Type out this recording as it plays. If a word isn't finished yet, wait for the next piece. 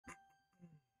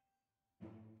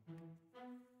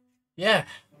yeah,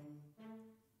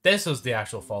 this was the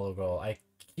actual follow goal. I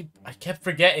kept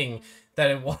forgetting that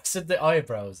it wasn't the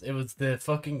eyebrows. It was the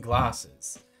fucking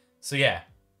glasses. So yeah,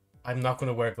 I'm not going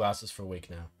to wear glasses for a week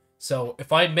now. So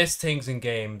if I miss things in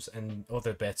games and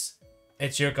other bits,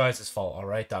 it's your guys' fault,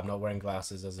 alright? That I'm not wearing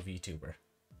glasses as a VTuber.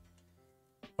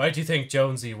 Why do you think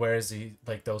Jonesy wears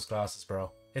like those glasses,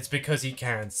 bro? It's because he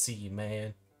can't see,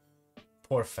 man.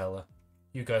 Poor fella.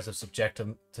 You guys have subjected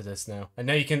him to this now. And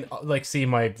now you can like see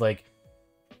my like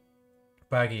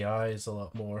baggy eyes a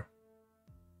lot more.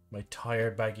 My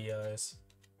tired baggy eyes.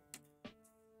 I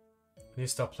need to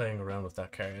stop playing around with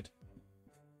that card.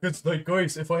 It's like,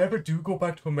 guys, if I ever do go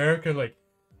back to America, like,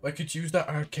 I could use that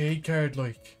arcade card,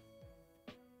 like.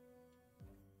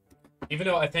 Even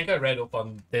though I think I read up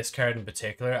on this card in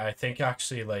particular, I think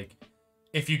actually, like,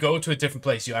 if you go to a different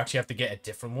place, you actually have to get a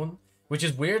different one. Which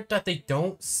is weird that they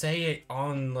don't say it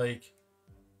on, like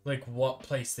what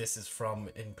place this is from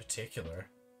in particular.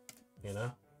 You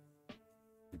know?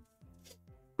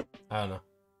 I don't know.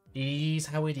 It is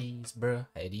how it is, bruh.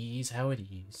 It is how it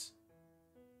is.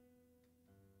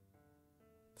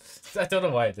 I don't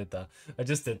know why I did that. I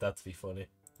just did that to be funny.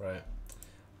 Right.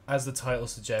 As the title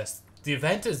suggests, the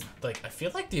event is, like, I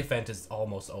feel like the event is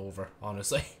almost over,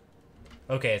 honestly.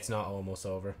 Okay, it's not almost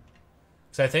over.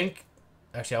 So I think,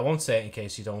 actually, I won't say it in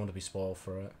case you don't want to be spoiled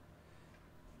for it.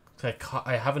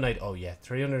 I have an idea. Oh, yeah,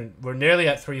 300. We're nearly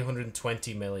at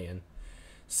 320 million.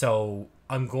 So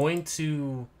I'm going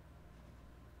to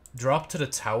drop to the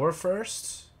tower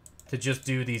first to just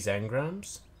do these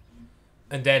engrams.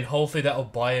 And then hopefully that'll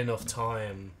buy enough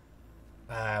time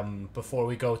before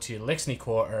we go to Lixney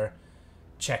Quarter,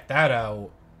 check that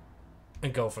out,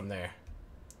 and go from there.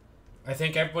 I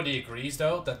think everybody agrees,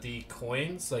 though, that the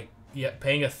coins, like, yeah,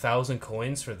 paying 1,000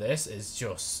 coins for this is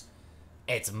just,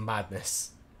 it's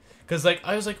madness. Because, like,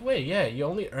 I was like, wait, yeah, you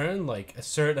only earn, like, a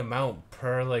certain amount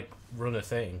per, like, run a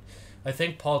thing. I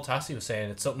think Paul Tassi was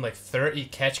saying it's something like 30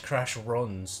 catch crash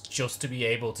runs just to be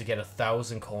able to get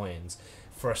 1,000 coins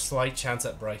for a slight chance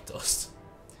at Bright Dust.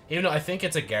 Even though I think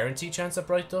it's a guaranteed chance at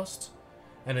Bright Dust.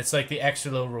 And it's like the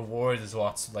extra little reward is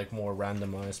what's like more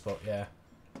randomized, but yeah.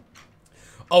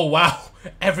 Oh wow!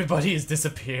 Everybody has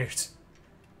disappeared.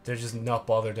 They're just not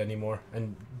bothered anymore.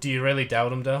 And do you really doubt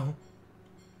them though?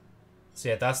 So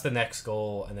yeah, that's the next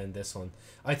goal, and then this one.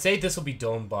 I'd say this will be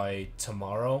done by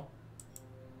tomorrow.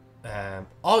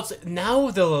 Oh, now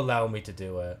they'll allow me to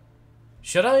do it.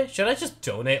 Should I just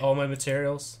donate all my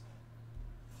materials?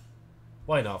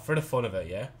 Why not? For the fun of it,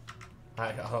 yeah?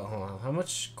 Hold on. How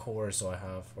much cores do I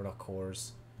have? Or not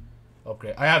cores.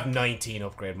 Upgrade. I have 19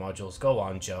 upgrade modules. Go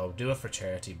on, Joe. Do it for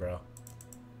charity, bro.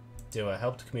 Do it.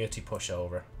 Help the community push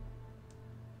over.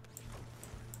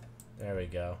 There we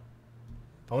go.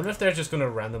 I wonder if they're just going to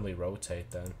randomly rotate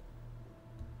then.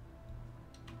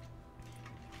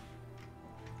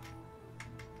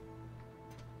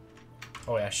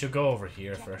 Oh yeah, I should go over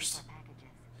here first.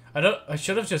 I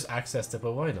should have just accessed it,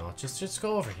 but why not? Just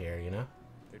go over here, you know?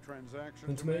 A transaction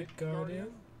And to make Guardian.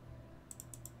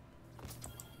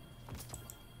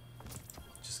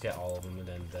 Just get all of them and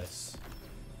then this.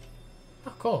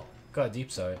 Oh, cool. Got a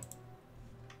deep sight.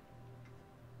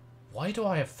 Why do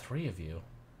I have 3 of you?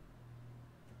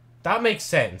 That makes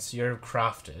sense. You're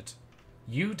crafted.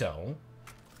 You don't.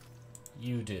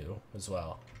 You do as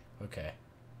well. Okay.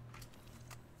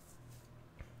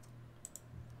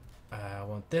 I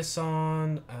want this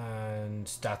on,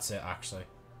 and that's it, actually.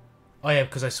 Oh yeah,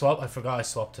 because I forgot I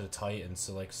swapped to the Titan,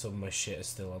 so like some of my shit is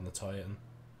still on the Titan.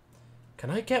 Can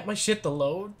I get my shit to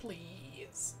load,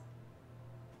 please?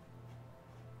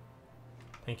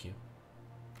 Thank you.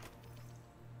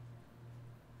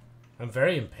 I'm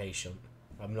very impatient.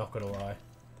 I'm not gonna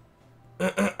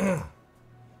lie.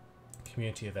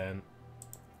 Community event.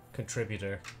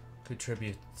 Contributor.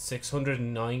 Contribute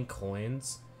 609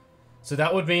 coins. So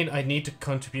that would mean I need to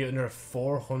contribute another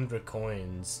 400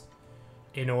 coins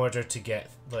in order to get,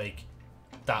 like,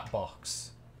 that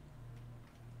box.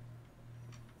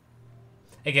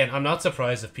 Again, I'm not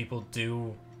surprised if people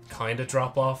do kind of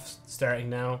drop off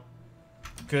starting now.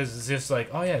 Because it's just like,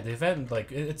 oh yeah, the event,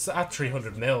 like, it's at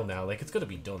 300 mil now. Like, it's going to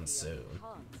be done soon.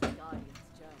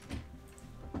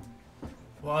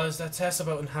 What is that test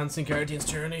about enhancing Guardian's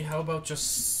journey? How about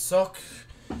just suck?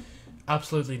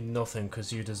 Absolutely nothing,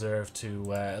 because you deserve to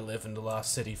live in the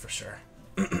Lost City for sure.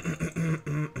 I'm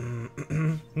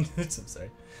sorry.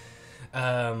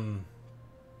 I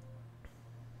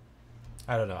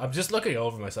don't know. I'm just looking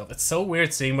over myself. It's so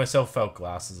weird seeing myself without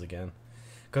glasses again.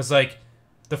 Because, like,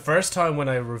 the first time when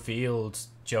I revealed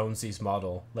Jonesy's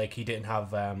model, like, he didn't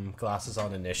have glasses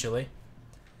on initially.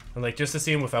 And, like, just to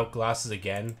see him without glasses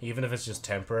again, even if it's just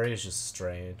temporary, is just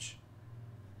strange.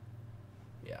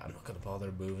 Yeah, I'm not gonna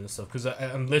bother moving stuff because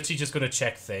I'm literally just gonna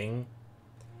check thing,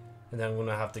 and then I'm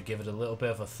gonna have to give it a little bit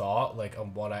of a thought, like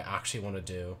on what I actually want to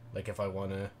do, like if I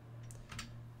wanna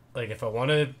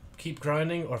keep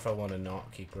grinding or if I wanna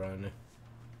not keep grinding.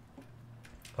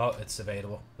 Oh, it's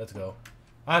available. Let's go.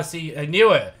 Ah, see, I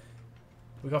knew it.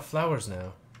 We got flowers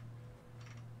now.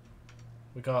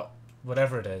 We got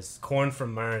whatever it is, corn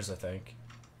from Mars, I think.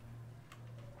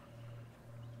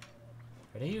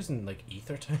 Are they using like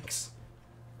ether tanks?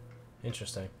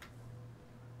 Interesting.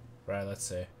 Right, let's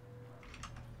see.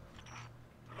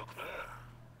 Look there.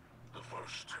 The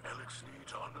first elixir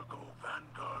to undergo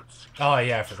Vanguard's. Oh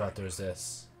yeah, I forgot there was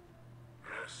this.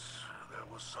 Yes, there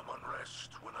was some unrest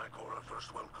when Igora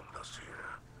first welcomed us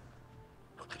here.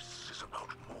 But this is about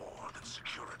more than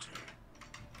security.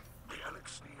 The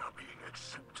elixir are being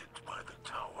accepted by the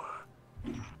tower.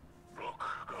 Look,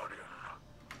 Guardian.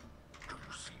 Do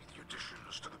you see the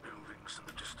additions to the buildings in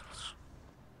the distance?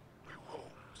 New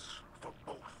homes for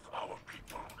both our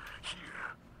people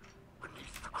here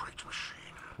beneath the great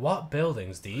machine. What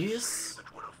buildings? These?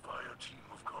 That when a fire team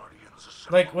of Guardians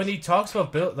assembles, Like when he talks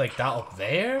about build like that up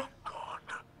there? God,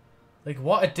 Like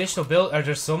what additional build? Are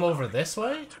there some over this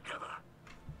way? together,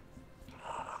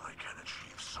 they can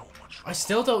achieve so much. I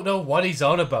still don't know what he's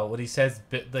on about when he says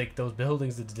like those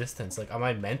buildings in the distance. Like, am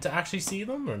I meant to actually see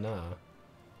them or not?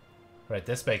 Right,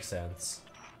 this makes sense.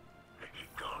 Hey,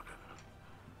 Garden.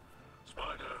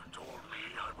 Spider told me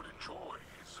I would enjoy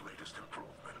his latest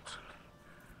improvement,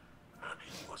 and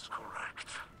he was correct.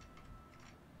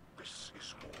 This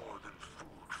is more than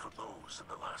food for those in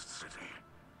the last city,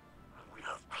 and we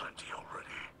have plenty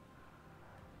already.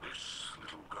 This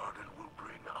little garden will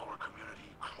bring our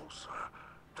community closer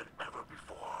than ever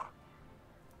before.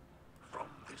 From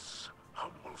this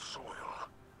humble soil,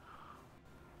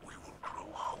 we will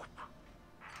grow hope.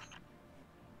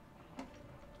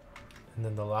 And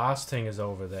then the last thing is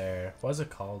over there. What is it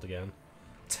called again?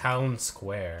 Town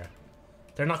Square.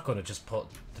 They're not going to just put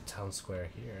the town square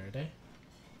here, are they?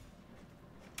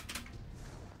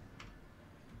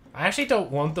 I actually don't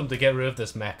want them to get rid of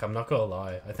this mech, I'm not going to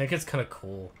lie. I think it's kind of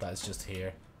cool that it's just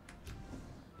here.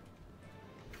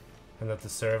 And that the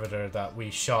servitor that we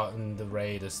shot in the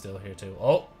raid is still here too.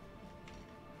 Oh!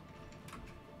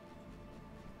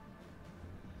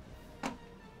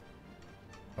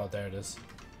 Oh, there it is.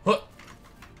 Huh.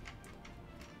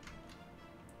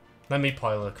 Let me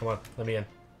pilot. Come on, let me in.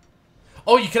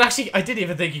 Oh, you can actually... I didn't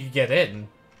even think you could get in.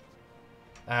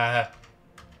 Guys,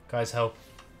 help.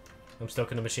 I'm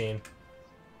stuck in the machine.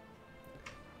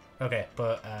 Okay,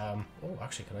 but, oh,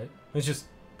 actually, can I... Let's just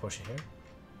push it here.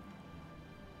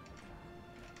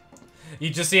 You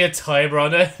just see a timer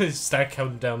on it and start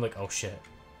counting down like, oh, shit.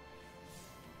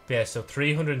 But yeah, so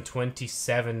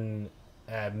 327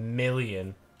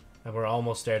 million. And we're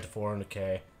almost there to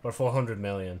 400k. Or 400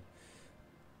 million.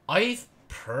 I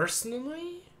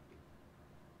personally...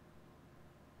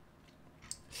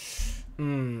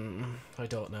 I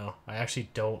don't know. I actually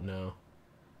don't know.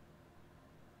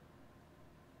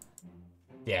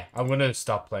 Yeah, I'm gonna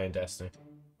stop playing Destiny.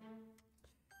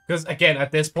 Because, again,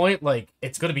 at this point, like,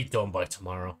 it's gonna be done by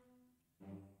tomorrow.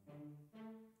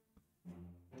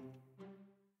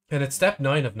 And it's step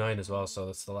 9 of 9 as well, so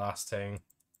that's the last thing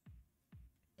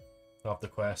of the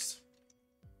quest.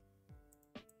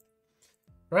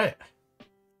 Right.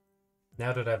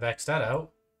 Now that I've X'd that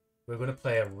out, we're gonna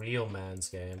play a real man's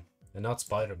game. And not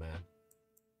Spider-Man.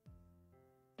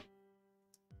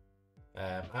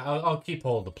 I'll keep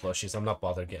hold of the plushies. I'm not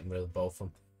bothered getting rid of both of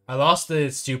them. I lost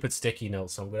the stupid sticky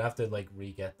note, so I'm gonna have to like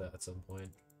re-get that at some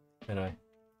point. Anyway,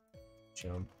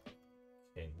 jump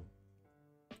king.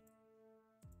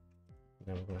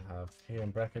 Then we're gonna have here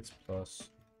in brackets plus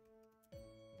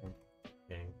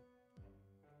king.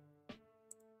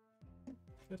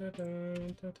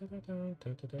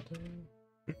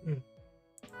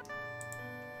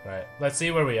 Right, let's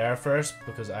see where we are first,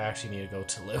 because I actually need to go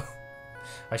to Lou.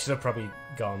 I should have probably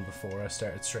gone before I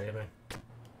started streaming.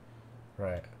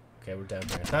 Right, okay, we're down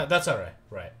here. That's alright,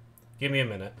 right. Give me a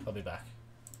minute, I'll be back.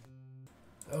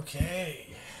 Okay,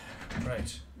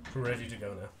 right, we're ready to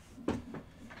go now.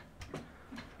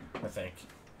 I think,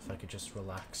 if I could just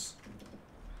relax.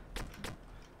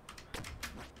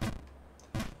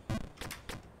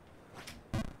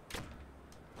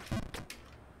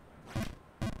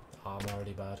 Oh, I'm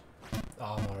already bad.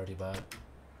 Oh, I'm already bad.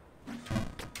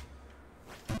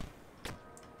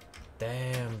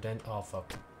 Damn, then. Oh,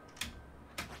 fuck.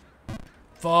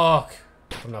 Fuck!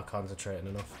 I'm not concentrating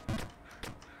enough.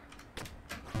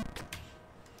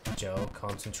 Joe,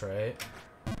 concentrate.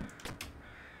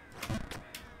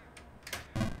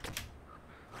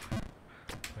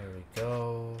 There we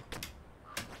go.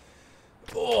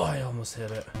 Oh, I almost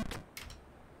hit it.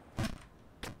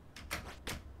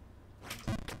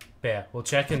 But yeah, we'll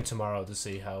check in tomorrow to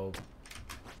see how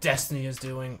Destiny is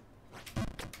doing.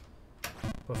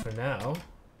 But for now,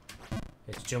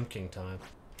 it's Jump King time.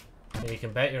 And you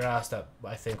can bet your ass that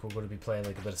I think we're going to be playing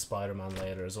like a bit of Spider-Man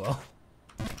later as well.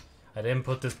 I didn't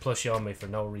put this plushie on me for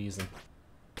no reason.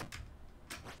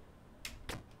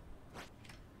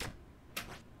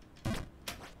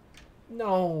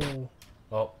 No.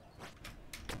 Oh.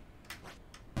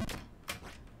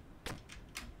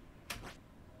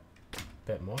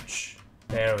 Bit much.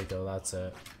 There we go, that's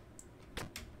it.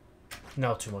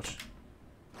 No, too much.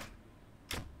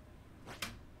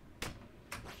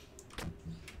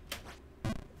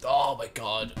 Oh my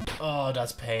god. Oh,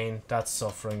 that's pain. That's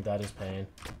suffering. That is pain.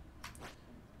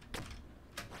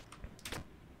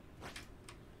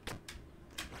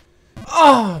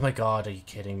 Oh my god, are you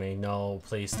kidding me? No,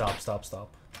 please stop, stop,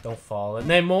 stop. Don't fall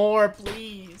anymore,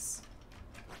 please.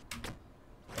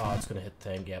 Oh, it's gonna hit the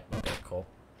thing. Yep, okay, cool.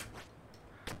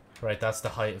 Right, that's the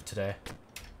height of today.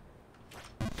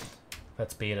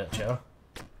 Let's beat it, Joe.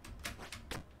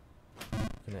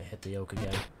 Gonna hit the yoke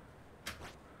again.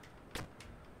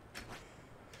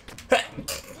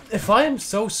 If I am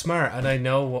so smart and I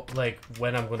know like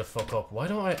when I'm gonna fuck up, why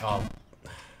don't I? Oh,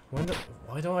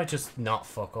 why don't I just not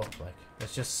fuck up? Like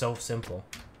it's just so simple.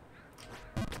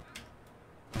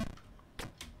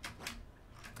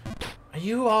 Are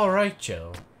you all right,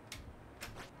 Joe?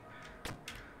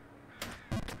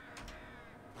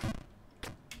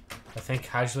 I think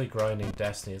casually grinding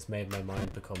Destiny has made my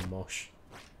mind become mush.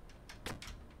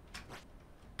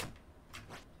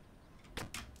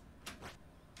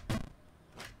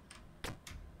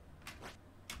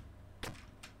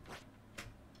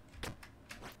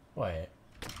 Wait.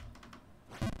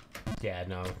 Yeah,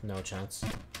 no chance.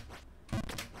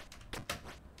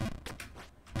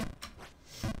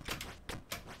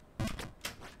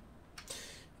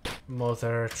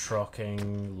 Mother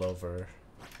trucking lover.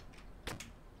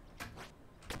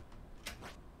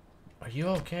 Are you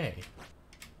okay?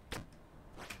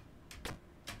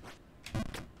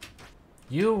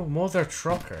 You mother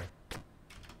trucker.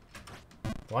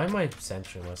 Why am I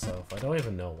censoring myself? I don't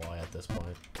even know why at this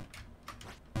point.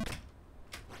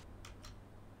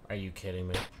 Are you kidding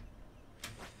me?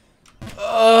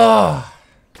 Ugh!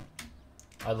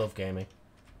 I love gaming.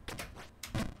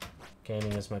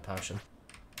 Gaming is my passion.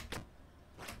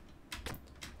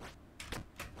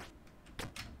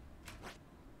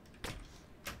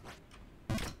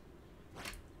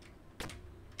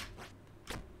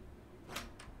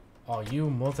 Oh, you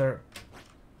mother...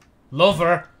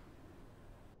 lover!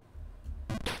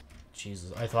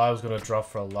 Jesus, I thought I was gonna drop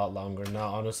for a lot longer now,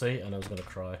 honestly, and I was gonna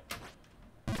cry.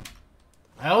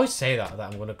 I always say that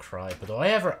I'm gonna cry, but do I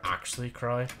ever actually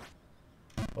cry?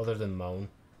 Other than moan.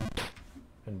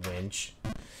 And whinge.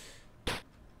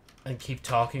 And keep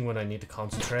talking when I need to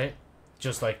concentrate.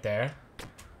 Just like there.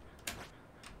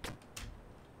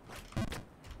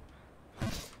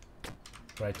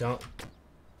 Right, don't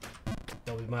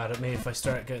be mad at me if I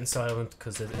start getting silent,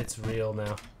 because it's real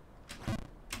now.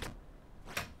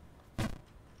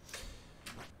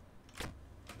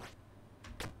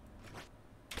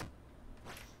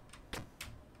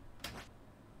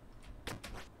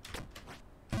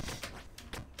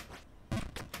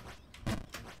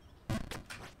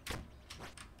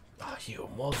 You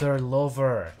mother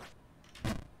lover.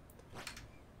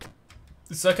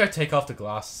 It's like I take off the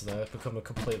glasses and I become a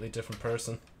completely different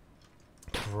person.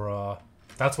 Bruh.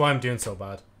 That's why I'm doing so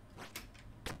bad.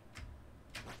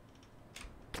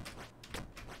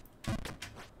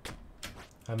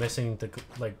 I'm missing the,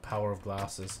 like, power of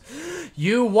glasses.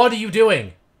 You, what are you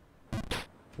doing?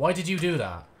 Why did you do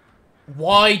that?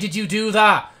 Why did you do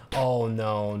that? Oh,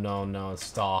 no, no, no.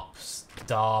 Stop.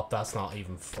 Stop. That's not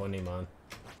even funny, man.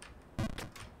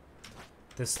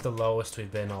 This is the lowest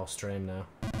we've been all stream now.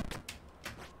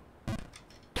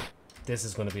 This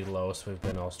is going to be the lowest we've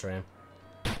been all stream.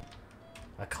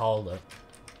 I called it.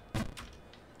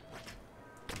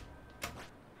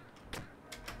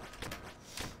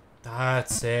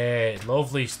 That's it.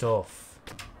 Lovely stuff.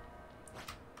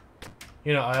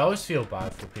 You know, I always feel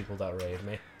bad for people that raid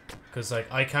me. Because,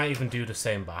 like, I can't even do the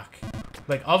same back.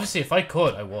 Like, obviously, if I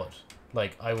could, I would.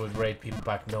 Like, I would raid people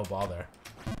back, no bother.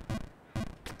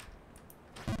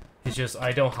 It's just,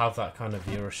 I don't have that kind of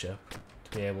viewership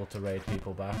to be able to raid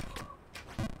people back.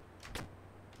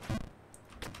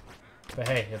 But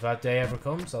hey, if that day ever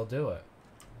comes, I'll do it.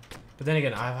 But then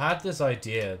again, I've had this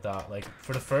idea that, like,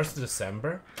 for the 1st of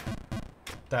December,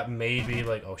 that maybe,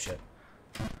 like, oh shit.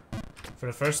 For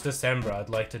the 1st of December, I'd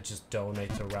like to just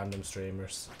donate to random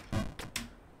streamers.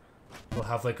 We'll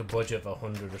have like a budget of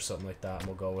 100 or something like that, and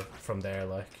we'll go from there.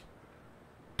 Like,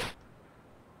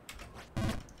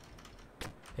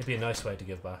 it'd be a nice way to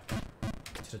give back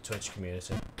to the Twitch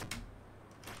community.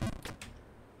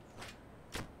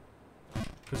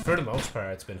 Because for the most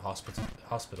part, it's been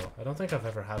hospital. I don't think I've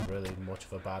ever had really much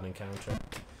of a bad encounter.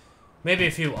 Maybe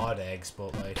a few odd eggs,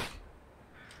 but like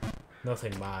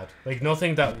nothing mad. Like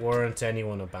nothing that warrants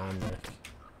anyone a ban, like,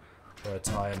 or a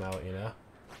timeout, you know.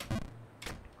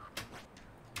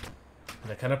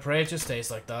 And I kind of pray it just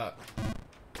stays like that.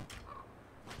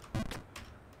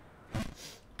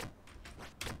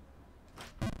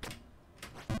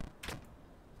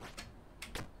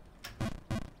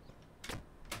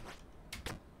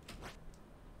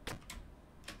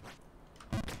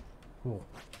 Ooh.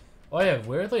 Oh yeah,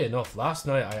 weirdly enough, last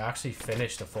night I actually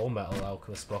finished a Full Metal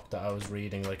Alchemist book that I was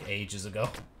reading like ages ago.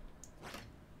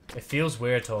 It feels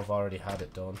weird to have already had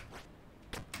it done.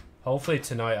 Hopefully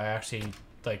tonight I actually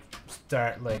like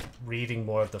start like reading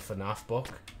more of the FNAF book.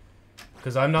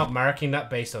 Because I'm not marking that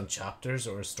based on chapters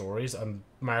or stories. I'm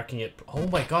marking it... Oh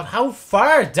my god, how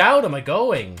far down am I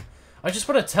going? I just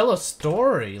want to tell a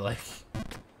story, like,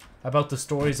 about the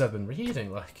stories I've been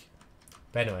reading, like.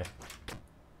 But anyway.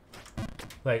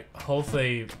 Like,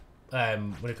 hopefully,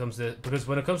 when it comes to... Because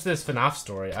when it comes to this FNAF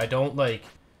story, I don't, like...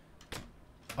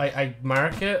 I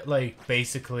mark it, like,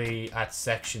 basically at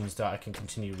sections that I can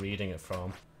continue reading it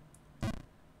from.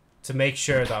 To make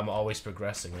sure that I'm always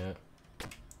progressing it.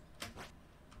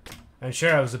 I'm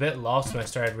sure I was a bit lost when I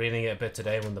started reading it a bit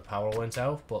today when the power went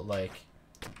out, but, like,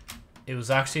 it was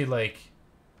actually, like...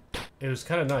 It was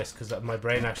kind of nice, because my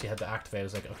brain actually had to activate. I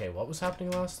was like, okay, what was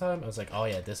happening last time? I was like, oh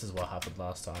yeah, this is what happened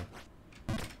last time.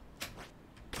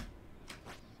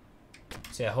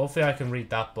 So yeah, hopefully I can read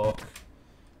that book.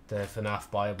 The FNAF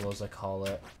Bible, as I call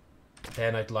it.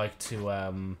 Then I'd like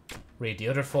to read the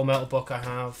other Full Metal book I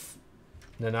have.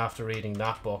 And then after reading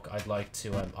that book, I'd like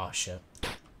to... oh shit.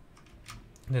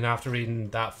 And then after reading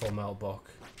that Full Metal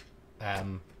book, I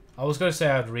was going to say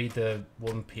I'd read the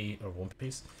One Piece...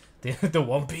 The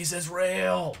One Piece is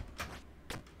real!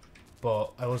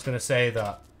 But I was going to say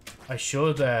that I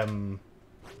should...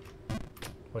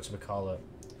 whatchamacallit?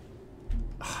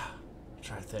 I'm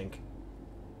trying to think.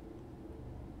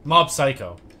 Mob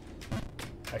Psycho.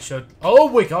 I should... Oh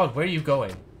my god, where are you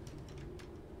going?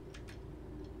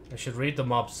 I should read the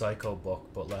Mob Psycho book,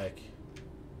 but like...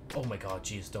 Oh my god,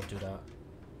 jeez, don't do that.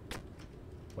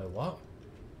 Wait, what?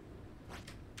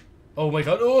 Oh my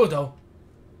god, oh no!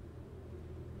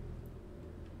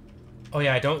 Oh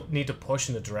yeah, I don't need to push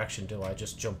in the direction, do I?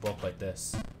 Just jump up like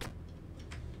this.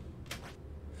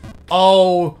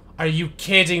 Oh! Are you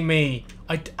kidding me?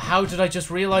 How did I just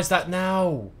realize that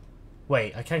now?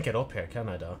 Wait, I can't get up here, can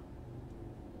I, though?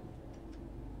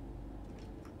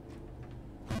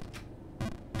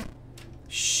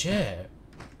 Shit.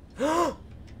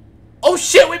 Oh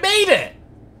shit, we made it!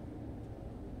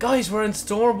 Guys, we're in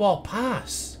Stormwall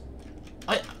Pass.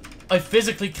 I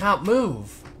physically can't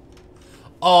move.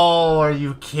 Oh, are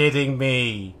you kidding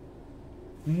me?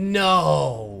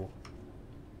 No.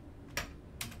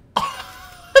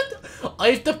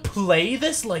 I have to play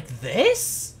this like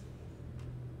this?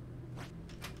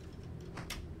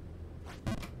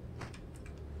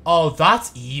 Oh,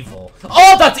 that's evil.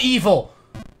 Oh, that's evil!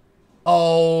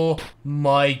 Oh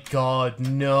my god,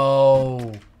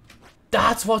 no.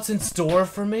 That's what's in store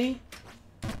for me?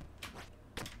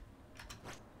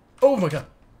 Oh my god.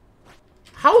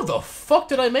 How the fuck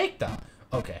did I make that?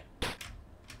 Okay.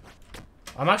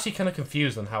 I'm actually kind of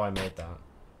confused on how I made that.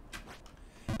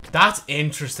 That's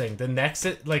interesting. The next,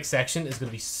 like, section is going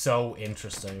to be so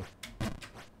interesting.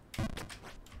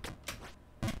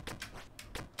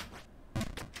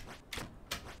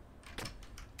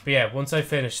 But yeah, once I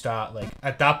finish that, like,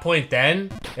 at that point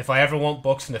then, if I ever want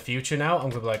books in the future now, I'm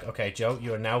going to be like, okay, Joe,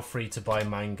 you are now free to buy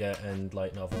manga and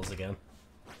light novels again.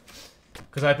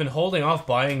 Because I've been holding off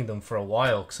buying them for a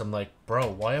while, because I'm like,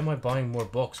 bro, why am I buying more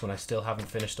books when I still haven't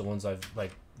finished the ones I've,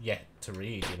 like, yet to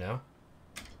read, you know?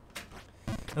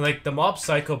 And, like, the Mob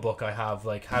Psycho book I have,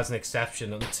 like, has an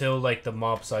exception until, like, the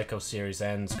Mob Psycho series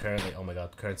ends currently. Oh my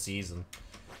god, current season.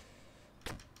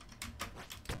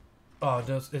 Oh,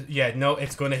 no, yeah, no,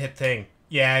 it's gonna hit thing.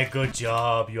 Yeah, good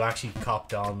job. You actually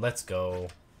copped on. Let's go.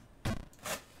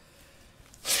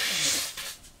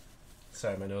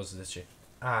 Sorry, my nose is itchy.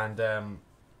 And,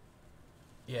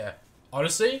 yeah.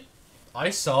 Honestly,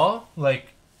 I saw, like,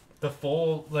 the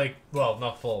full, like, well,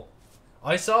 not full.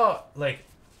 I saw, like,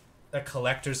 a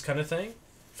collector's kind of thing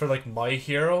for, like, My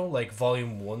Hero, like,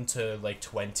 volume 1 to, like,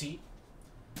 20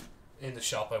 in the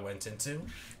shop I went into.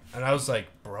 And I was like,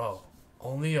 bro,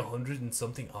 only 100 and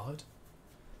something odd?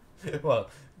 Well,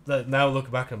 now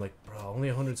looking back, I'm like, bro, only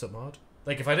 100 something odd.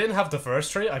 Like, if I didn't have the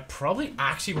first trait, I probably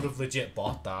actually would have legit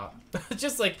bought that.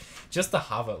 just to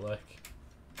have it, like.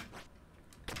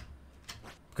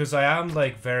 Because I am,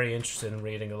 like, very interested in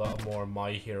reading a lot more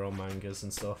My Hero mangas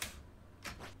and stuff.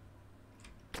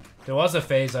 There was a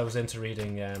phase I was into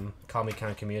reading Kami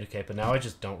Can't Communicate, but now I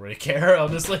just don't really care,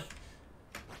 honestly.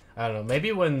 I don't know,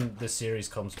 maybe when the series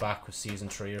comes back with season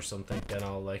 3 or something, then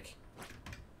I'll, like,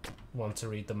 want to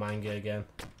read the manga again.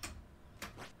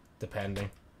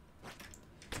 Depending.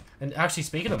 And actually,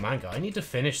 speaking of manga, I need to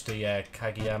finish the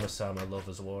Kageyama-sama Love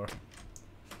is War.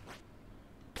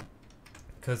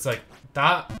 Because, like,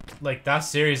 that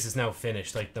series is now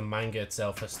finished. Like, the manga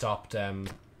itself has stopped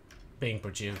being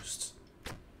produced.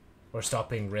 Or stopped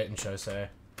being written, shall I say.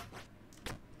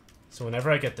 So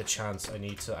whenever I get the chance, I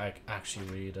need to actually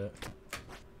read it.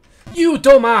 You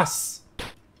dumbass!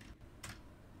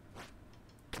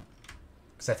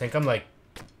 Because I think I'm, like,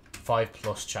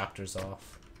 5+ chapters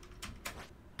off.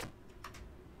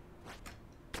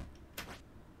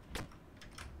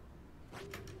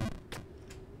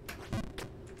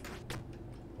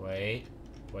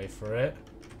 Wait for it.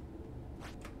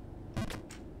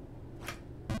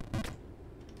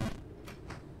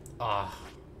 Ah,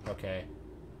 okay.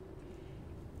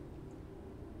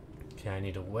 Okay, I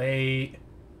need to wait.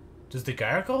 Does the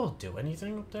gargoyle do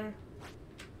anything up there?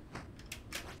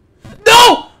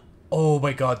 No! Oh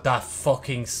my god, that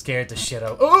fucking scared the shit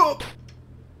out. Oh!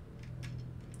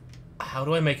 How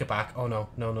do I make it back? Oh no.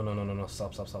 No.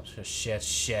 Stop.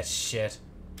 Shit.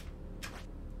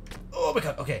 Oh my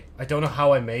god, okay. I don't know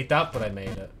how I made that, but I made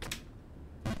it.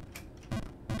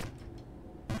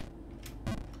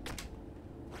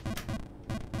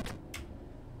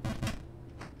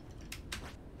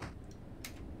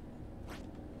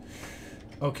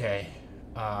 Okay.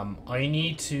 I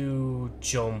need to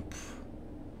jump.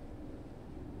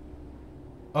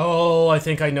 Oh, I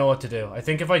think I know what to do. I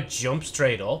think if I jump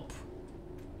straight up.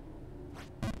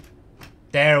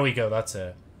 There we go, that's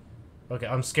it. Okay,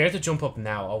 I'm scared to jump up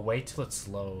now. I'll wait till it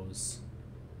slows.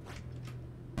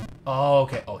 Oh,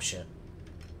 okay. Oh, shit.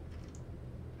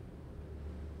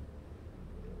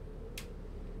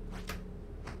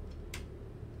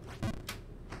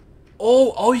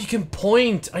 Oh, you can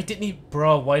point. I didn't even...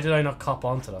 Bro, why did I not cop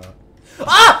onto that?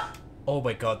 Ah! Oh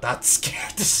my god, that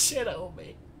scared the shit out of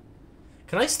me.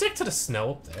 Can I stick to the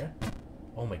snow up there?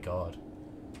 Oh my god.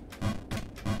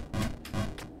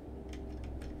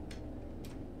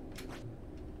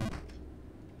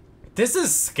 This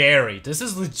is scary. This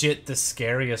is legit the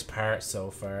scariest part so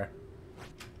far.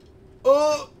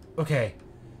 Oh! Okay.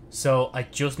 So, I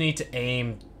just need to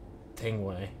aim thing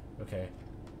way. Okay.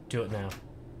 Do it now.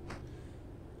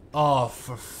 Oh,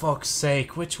 for fuck's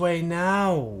sake. Which way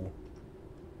now?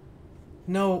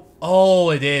 No. Oh,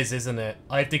 it is, isn't it?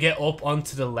 I have to get up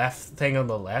onto the left thing on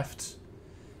the left.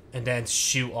 And then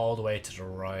shoot all the way to the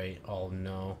right. Oh,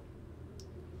 no.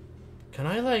 Can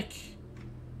I, like...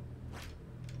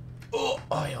 Oh,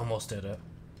 I almost did it.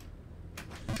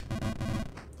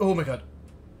 Oh my god.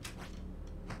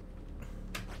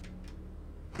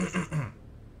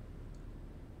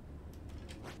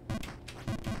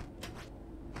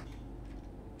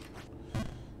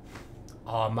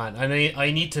 Oh man,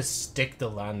 I need to stick the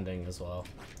landing as well,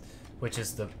 which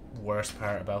is the worst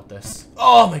part about this.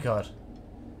 Oh my god.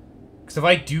 Because if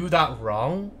I do that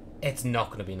wrong, it's not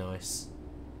going to be nice.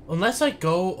 Unless I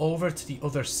go over to the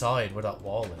other side where that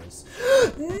wall is.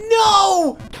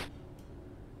 No!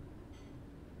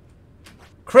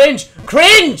 Cringe!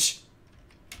 Cringe!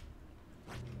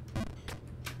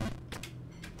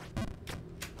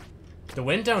 The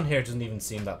wind down here doesn't even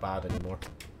seem that bad anymore.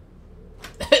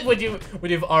 when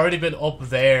you've already been up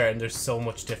there and there's so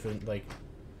much different, like,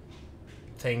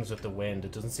 things with the wind,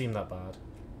 it doesn't seem that bad.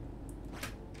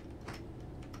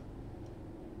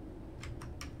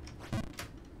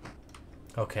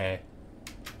 Okay.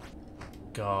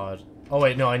 God. Oh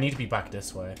wait, no, I need to be back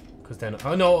this way. Because then...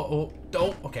 Oh no,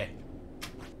 oh, okay.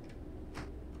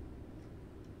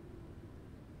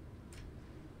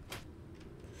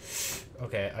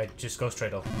 Okay, I just go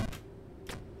straight up.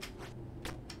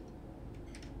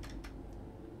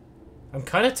 I'm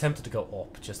kind of tempted to go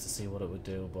up just to see what it would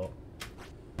do, but...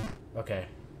 Okay.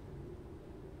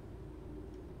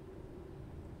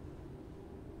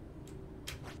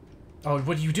 Oh,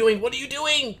 what are you doing? What are you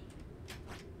doing?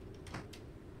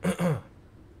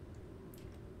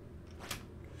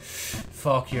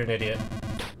 Fuck, you're an idiot.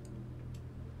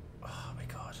 Oh my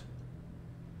god.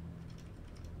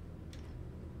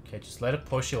 Okay, just let it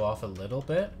push you off a little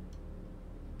bit.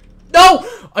 No!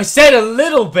 I said a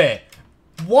little bit!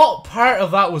 What part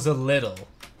of that was a little?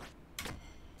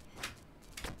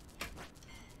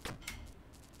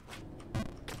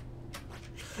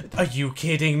 Are you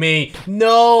kidding me?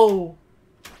 No!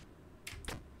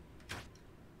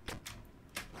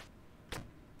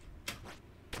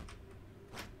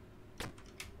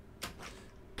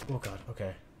 Oh god,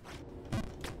 okay.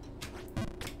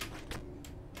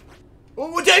 Oh,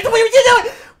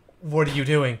 what are you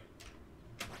doing?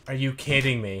 Are you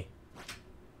kidding me?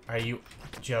 Are you...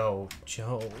 Joe.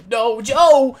 No,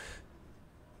 Joe!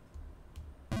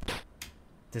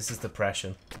 This is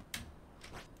depression.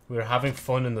 We were having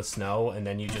fun in the snow, and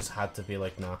then you just had to be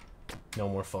like, nah, no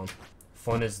more fun.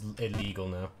 Fun is illegal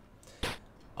now.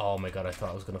 Oh my god, I thought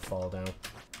I was gonna fall down.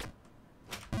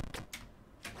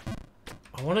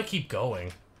 I want to keep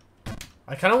going.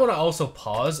 I kind of want to also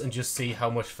pause and just see how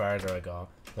much farther I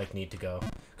need to go.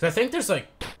 Because I think there's like...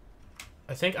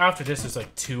 I think after this there's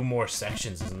like 2 more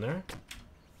sections, isn't there?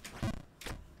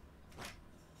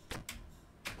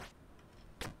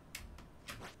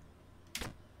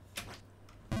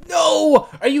 No!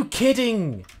 Are you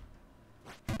kidding?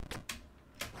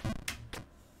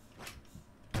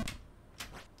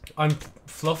 I'm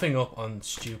fluffing up on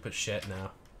stupid shit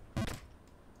now.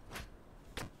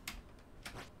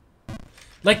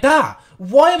 Like that!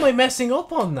 Why am I messing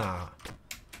up on that?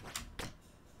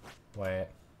 Wait.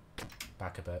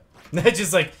 Back a bit.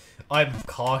 Just like, I'm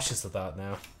cautious of that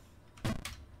now.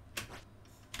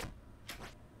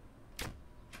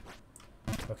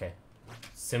 Okay.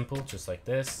 Simple, just like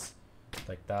this.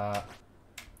 Like that.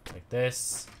 Like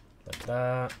this. Like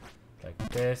that. Like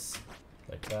this.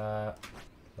 Like that.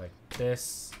 Like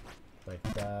this. Like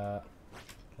that.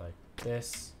 Like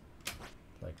this.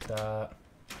 Like that.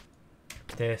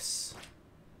 This,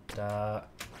 that,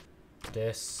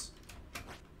 this,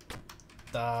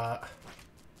 that,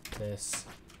 this.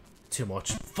 Too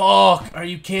much. Fuck! Are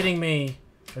you kidding me?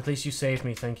 At least you saved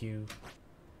me, thank you.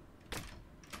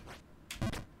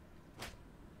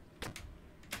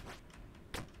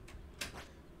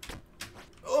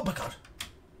 Oh my god.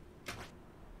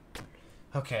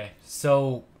 Okay,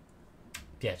 so...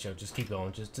 Yeah, Joe, just keep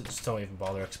going. Just don't even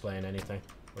bother explaining anything.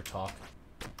 Or talk.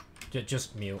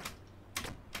 Just mute.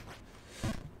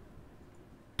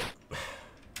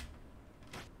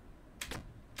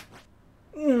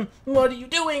 What are you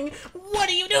doing? What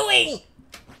are you doing?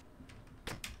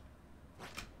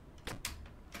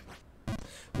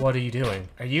 What are you doing?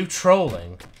 Are you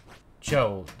trolling?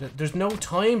 Joe, there's no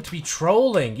time to be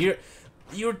trolling.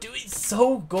 You're doing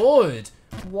so good.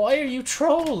 Why are you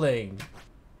trolling?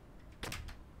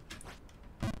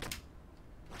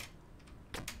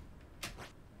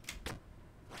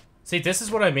 See, this is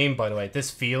what I mean, by the way.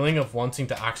 This feeling of wanting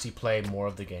to actually play more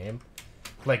of the game.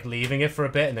 Like, leaving it for a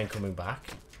bit and then coming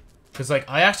back. Because, like,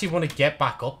 I actually want to get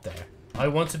back up there. I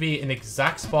want to be in the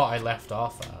exact spot I left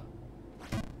off at.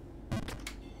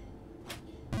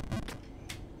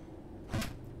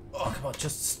 Oh, come on,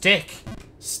 just stick!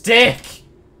 Stick!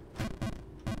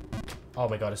 Oh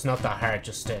my god, it's not that hard,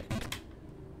 just stick.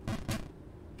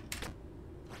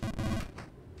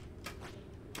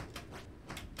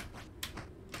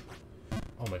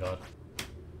 Oh my god.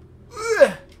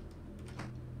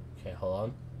 Okay, hold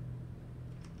on.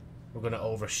 We're gonna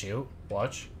overshoot.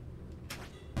 Watch.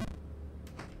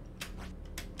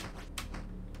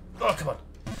 Oh, come on.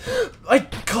 I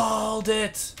called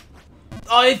it!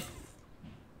 I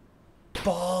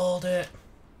balled it.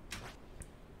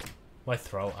 My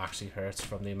throat actually hurts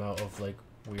from the amount of, like,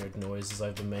 weird noises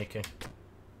I've been making.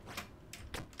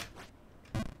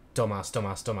 Dumbass,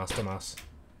 dumbass, dumbass, dumbass.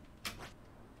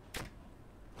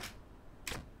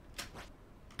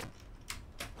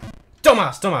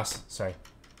 Dumbass, dumbass. Sorry.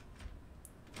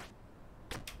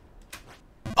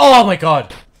 Oh my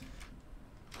god.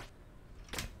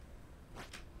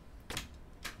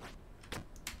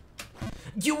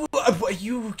 Are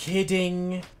you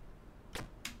kidding?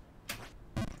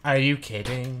 Are you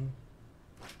kidding?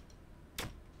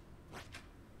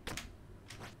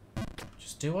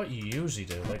 Just do what you usually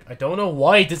do. Like, I don't know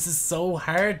why this is so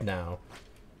hard now.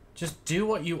 Just do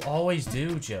what you always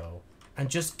do, Joe. And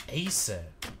just ace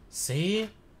it. See?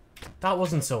 That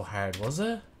wasn't so hard, was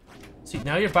it? See,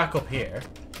 now you're back up here.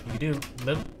 You can do a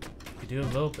little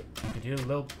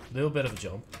bit of a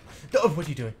jump. Oh, what are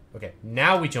you doing? Okay,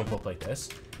 now we jump up like this.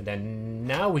 And then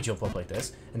now we jump up like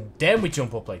this. And then we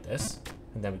jump up like this.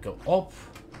 And then we go up.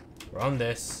 We're on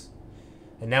this.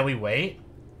 And now we wait.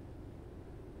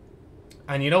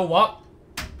 And you know what?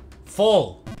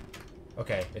 Full.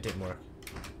 Okay, it didn't work.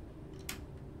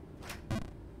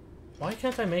 Why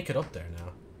can't I make it up there now?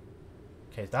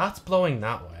 Okay, that's blowing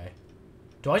that way.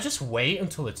 Do I just wait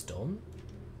until it's done?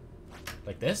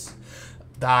 Like this?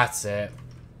 That's it.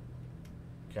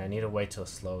 Okay, I need to wait till it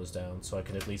slows down so I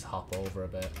can at least hop over a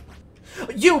bit.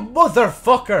 You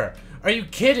motherfucker! Are you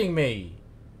kidding me?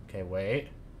 Okay, wait.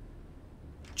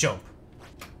 Jump.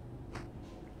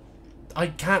 I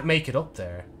can't make it up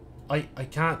there. I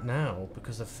can't now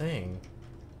because of thing.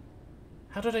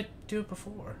 How did I do it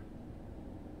before?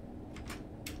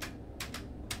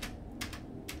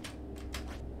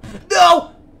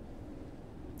 No!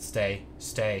 Stay,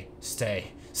 stay,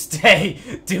 stay, stay!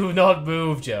 Do not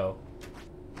move, Joe.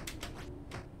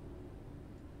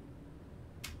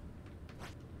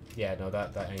 Yeah, no,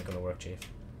 that ain't gonna work, Chief.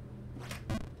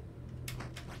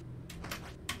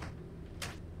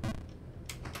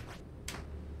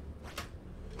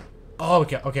 Oh,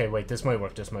 okay, wait, this might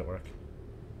work, this might work.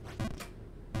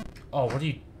 Oh, what do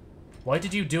you... Why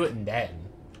did you do it then?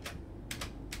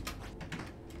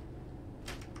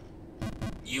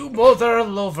 You mother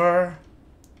lover!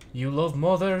 You love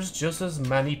mothers just as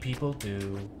many people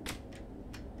do.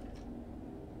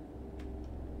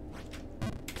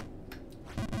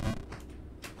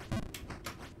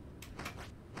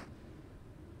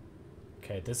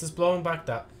 Okay, this is blowing back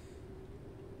that...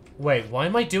 Wait, why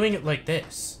am I doing it like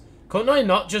this? Couldn't I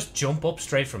not just jump up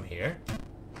straight from here?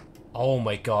 Oh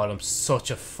my god, I'm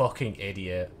such a fucking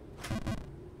idiot.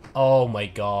 Oh my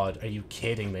god, are you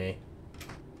kidding me?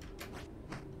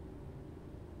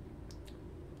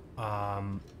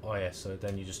 Oh yeah, so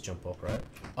then you just jump up, right?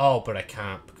 Oh, but I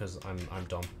can't because I'm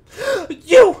dumb.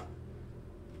 You!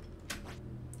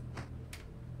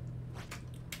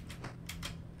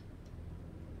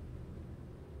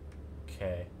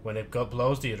 Okay, when it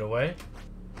blows the other way.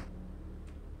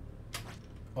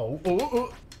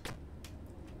 Oh.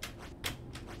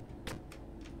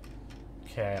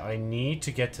 Okay, I need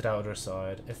to get to the other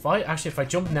side. If I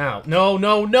jump now.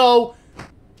 No!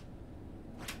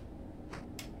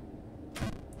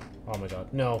 Oh my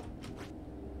god, no.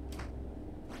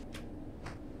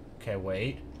 Okay,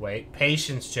 wait.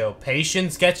 Patience, Joe.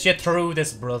 Patience gets you through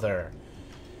this, brother.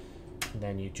 And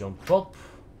then you jump up.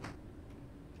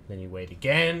 Then you wait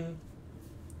again.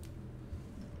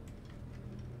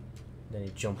 Then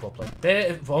you jump up like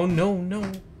this. Oh, no.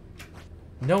 No.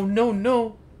 And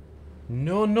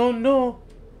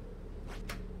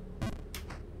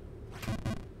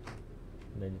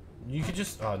then you could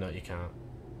just... Oh, no, you can't.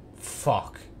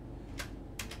 Fuck.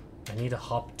 I need to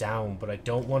hop down, but I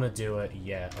don't want to do it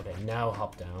yet. Okay, now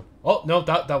hop down. Oh, no,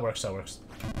 that works, that works.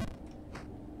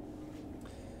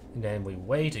 And then we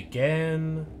wait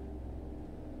again.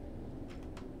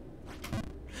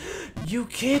 You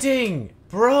kidding?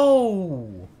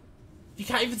 Bro! You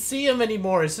can't even see him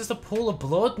anymore. It's just a pool of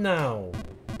blood now.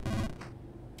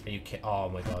 Are you kidding? Oh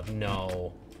my god,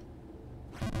 no.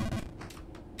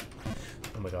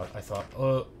 Oh my god, I thought...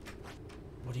 what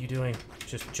are you doing?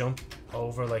 Just jump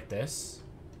over like this.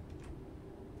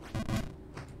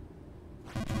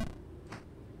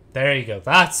 There you go.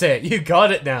 That's it. You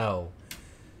got it now.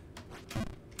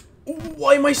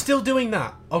 Why am I still doing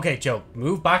that? Okay, Joe,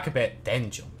 move back a bit, then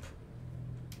jump.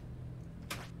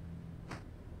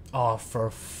 Oh, for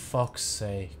fuck's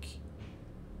sake.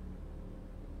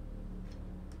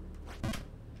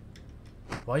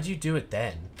 Why'd you do it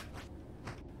then?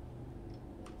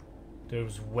 There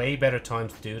was way better time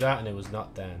to do that, and it was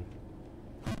not then.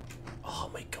 Oh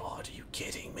my god, are you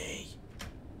kidding me?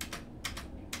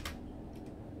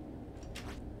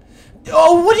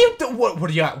 Oh, what are you do? What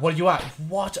are you at? What are you at?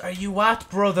 What are you at,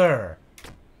 brother?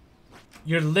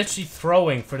 You're literally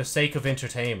throwing for the sake of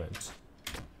entertainment.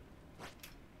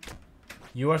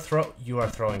 You are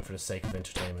throwing for the sake of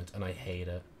entertainment, and I hate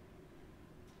it.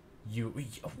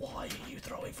 Why are you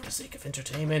throwing for the sake of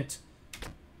entertainment?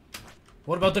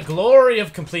 What about the glory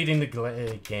of completing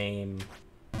the game?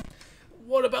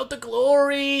 What about the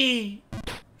glory?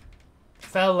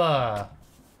 Fella.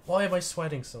 Why am I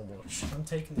sweating so much? I'm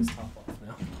taking this top off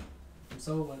now.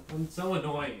 I'm so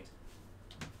annoyed.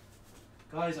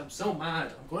 Guys, I'm so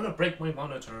mad. I'm going to break my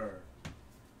monitor.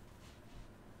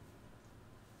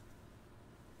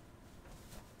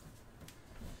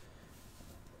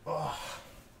 Oh,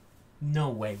 no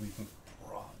way we can...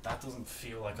 Bro, that doesn't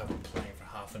feel like I've been playing for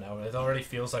half an hour. It already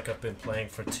feels like I've been playing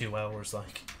for 2 hours,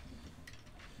 like...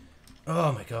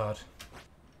 Oh my god.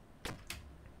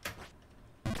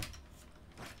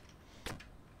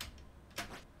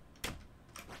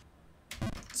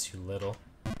 Too little.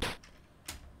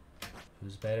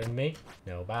 Who's better than me?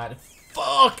 Nobody.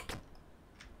 Fuck!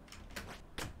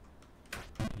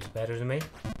 Who's better than me?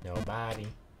 Nobody.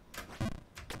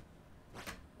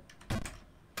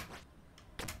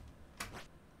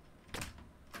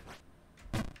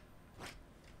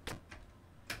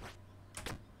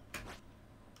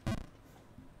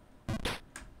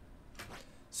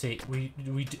 See, we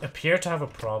appear to have a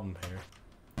problem here.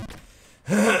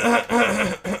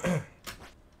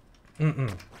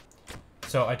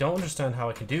 So I don't understand how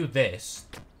I can do this,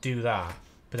 do that,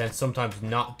 but then sometimes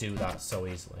not do that so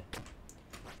easily.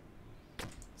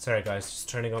 Sorry guys, just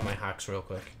turning on my hacks real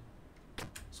quick.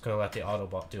 Just gonna let the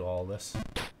Autobot do all this.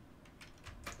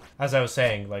 As I was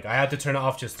saying, like, I had to turn it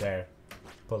off just there.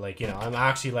 But, like, you know, I'm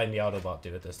actually letting the Autobot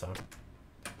do it this time.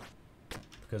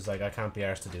 Because, like, I can't be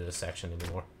arsed to do this section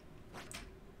anymore.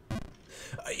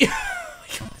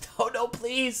 Oh no,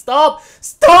 please, stop!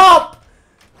 Stop!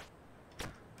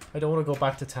 I don't want to go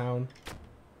back to town.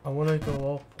 I want to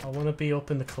go up. I want to be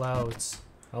up in the clouds.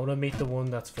 I want to meet the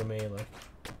one that's for me, like.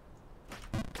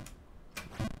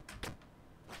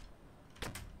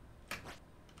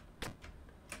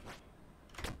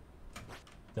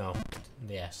 No.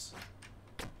 Yes.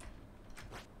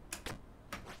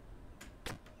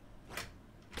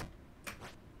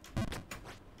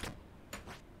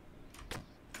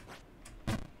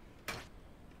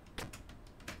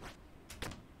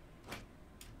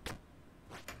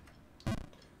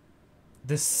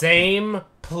 The same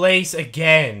place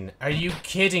again. Are you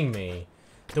kidding me?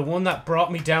 The one that brought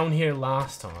me down here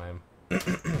last time. Who's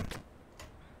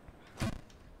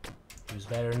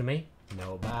better than me?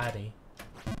 Nobody.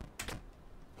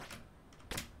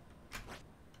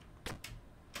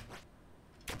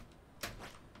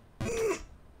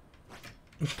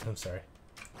 I'm sorry.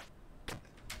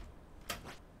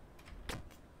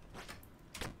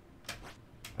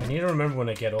 I need to remember when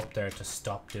I get up there to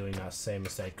stop doing that same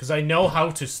mistake. Because I know how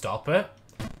to stop it.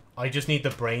 I just need the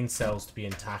brain cells to be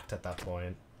intact at that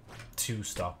point to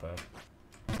stop it.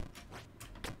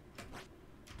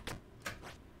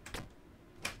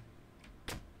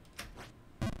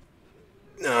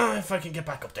 If I can get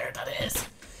back up there, that is.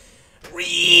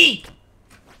 Ree!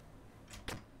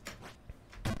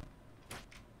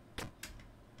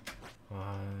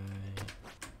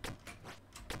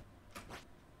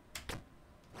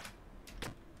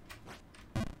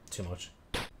 Too much.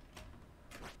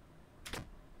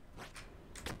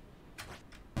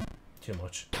 Too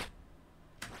much.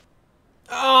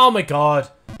 Oh my god!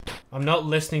 I'm not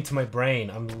listening to my brain,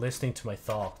 I'm listening to my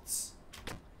thoughts.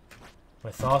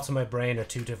 My thoughts and my brain are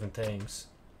two different things.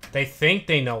 They think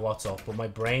they know what's up, but my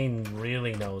brain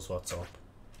really knows what's up.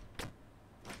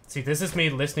 See, this is me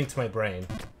listening to my brain.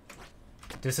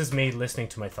 This is me listening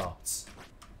to my thoughts.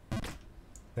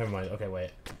 Never mind, okay,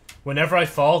 wait. Whenever I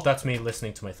fall, that's me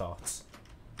listening to my thoughts.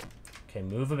 Okay,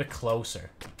 move a bit closer.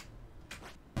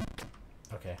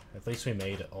 Okay, at least we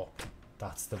made it up.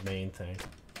 That's the main thing.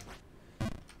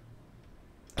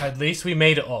 At least we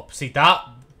made it up. See, that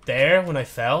there, when I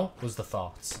fell, was the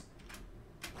thoughts.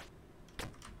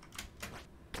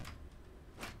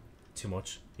 Too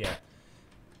much? Yeah.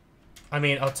 I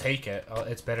mean, I'll take it.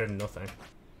 It's better than nothing.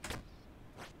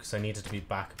 Because I needed to be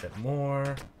back a bit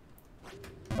more.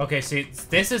 Okay, see,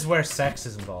 this is where sex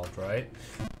is involved, right?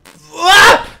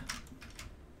 Ah!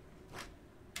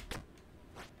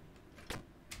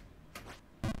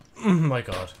 Oh my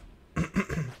god.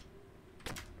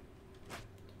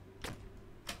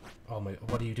 Oh my,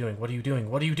 what are you doing? What are you doing?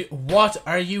 What are you What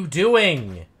are you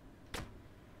doing?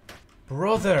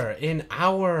 Brother, in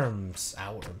arms.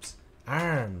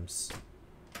 Arms.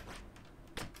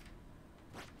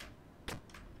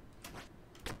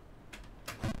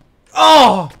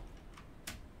 Oh!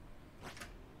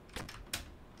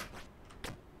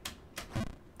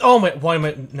 Oh my, why am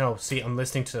I, no, see, I'm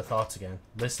listening to the thoughts again.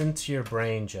 Listen to your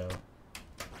brain, Joe.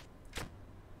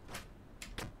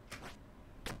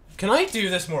 Can I do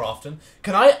this more often?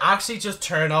 Can I actually just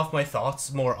turn off my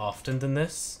thoughts more often than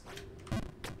this?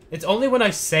 It's only when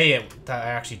I say it that I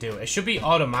actually do it. It should be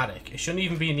automatic. It shouldn't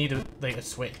even be need like a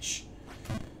switch.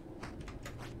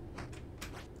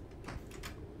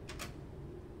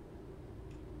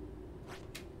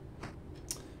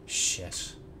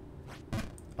 Shit.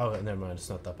 Oh, never mind. It's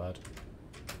not that bad.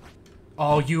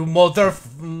 Oh, you mother...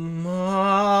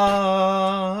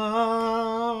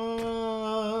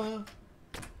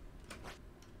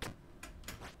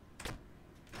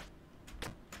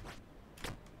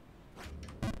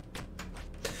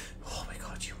 Oh my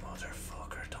god, you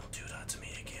motherfucker. Don't do that to me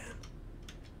again.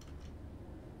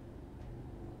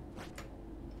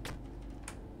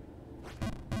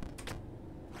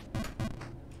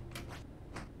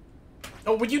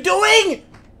 Oh, what are you doing?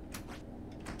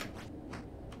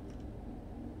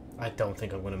 I don't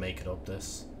think I'm gonna make it up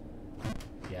this.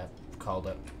 Yeah, called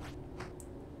it.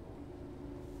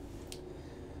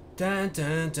 Dun,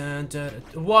 dun, dun, dun.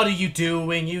 What are you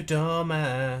doing, you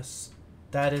dumbass?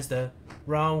 That is the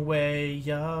wrong way,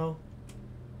 yo.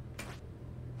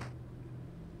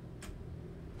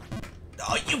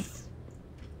 Oh, you...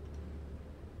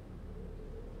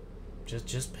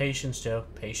 Just patience, Joe.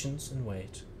 Patience and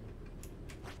wait.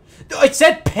 No, it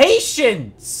said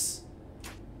patience!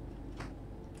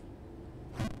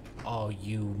 Oh,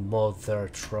 you mother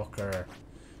trucker.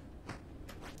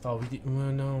 Oh, we did.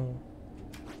 Well, no.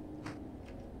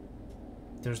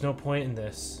 There's no point in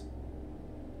this.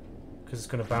 Because it's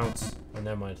gonna bounce. Oh,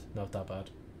 never mind. Not that bad.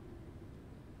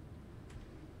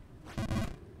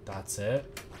 That's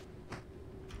it.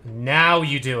 Now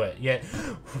you do it. Yeah.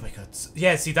 Oh my god.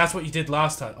 Yeah, see, that's what you did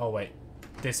last time. Oh, wait.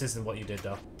 This isn't what you did,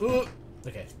 though. Ooh.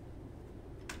 Okay.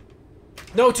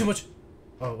 No, too much.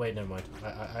 Oh, wait, never mind.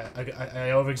 I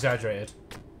over-exaggerated.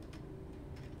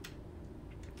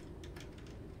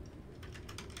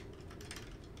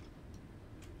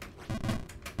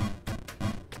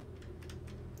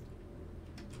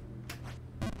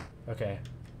 Okay.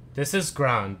 This is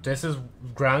grand. This is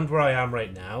grand where I am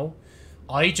right now.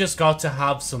 I just got to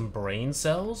have some brain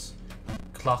cells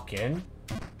clock in.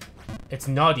 It's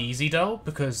not easy, though,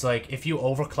 because, like, if you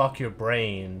overclock your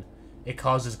brain, it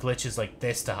causes glitches like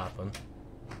this to happen.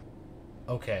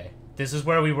 Okay. This is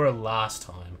where we were last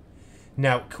time.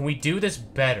 Now, can we do this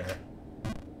better?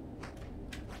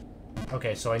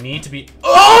 Okay, so I need to be...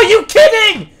 Oh, are you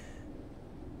kidding?!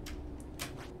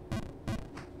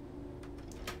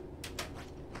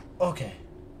 Okay.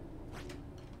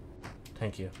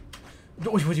 Thank you.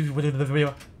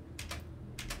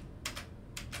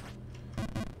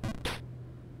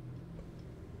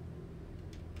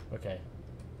 Okay.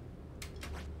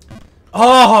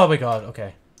 Oh my god,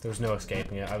 okay. There was no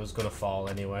escaping it. I was gonna fall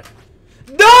anyway.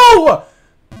 No!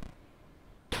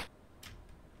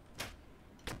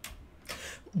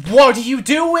 What are you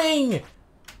doing?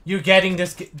 You're getting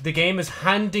this. The game is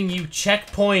handing you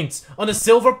checkpoints on a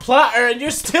silver platter and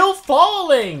you're still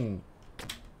falling!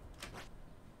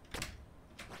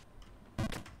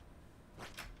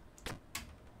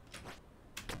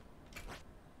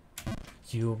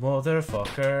 You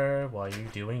motherfucker, why are you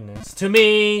doing this to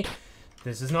me?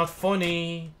 This is not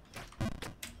funny.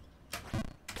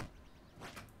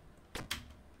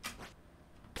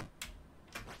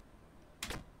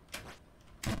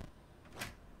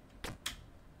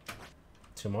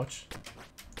 Too much.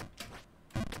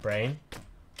 Brain.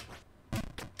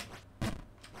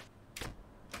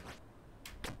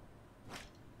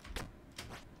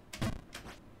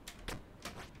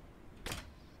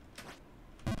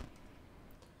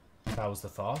 That was the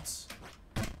thoughts.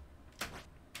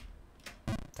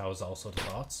 That was also the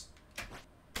thoughts.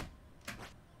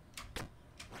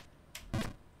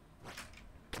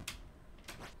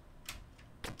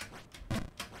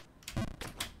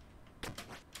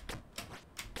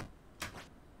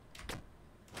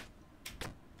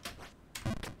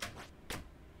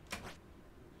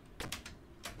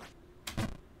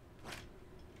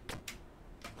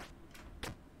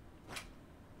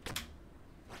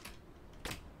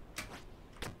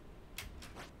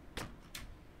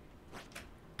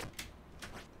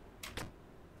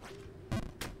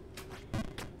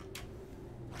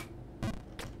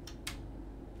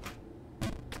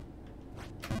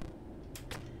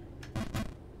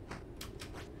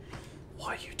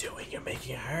 What are you doing? You're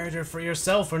making it harder for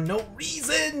yourself for no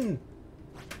reason!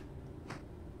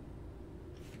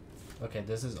 Okay,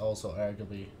 this is also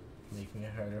arguably making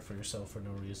it harder for yourself for no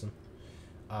reason.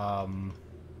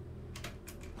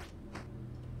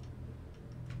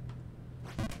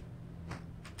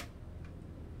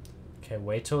 Okay,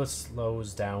 wait till it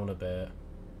slows down a bit.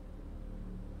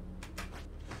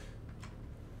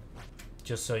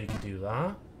 Just so you can do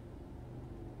that.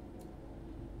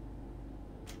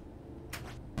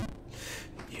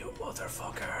 You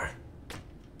motherfucker.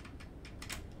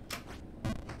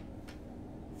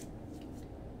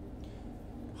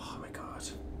 Oh my god.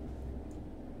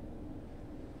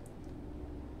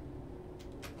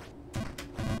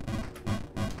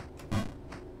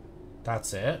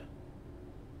 That's it?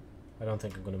 I don't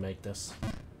think I'm gonna make this.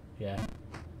 Yeah.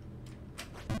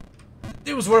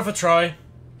 It was worth a try.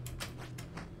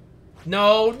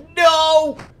 No,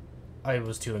 no! I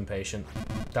was too impatient.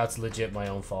 That's legit my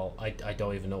own fault. I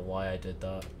don't even know why I did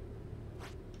that.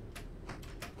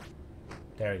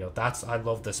 There we go. I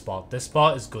love this spot. This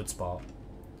spot is good spot.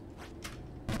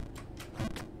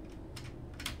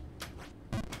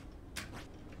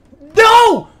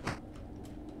 No!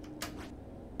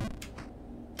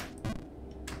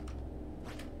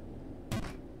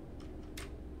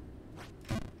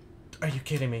 Are you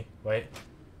kidding me? Wait.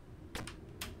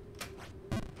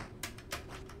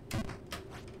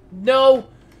 No!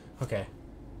 Okay.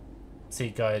 See,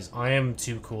 guys, I am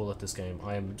too cool at this game.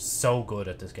 I am so good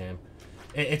at this game.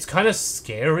 It's kind of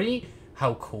scary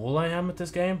how cool I am at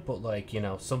this game, but like, you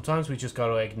know, sometimes we just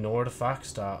gotta ignore the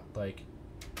facts that, like,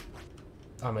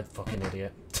 I'm a fucking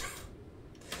idiot.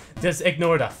 Just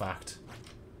ignore that fact.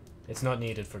 It's not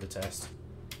needed for the test.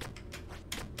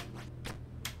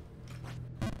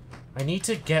 I need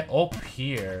to get up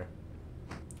here.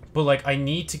 But, like, I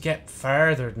need to get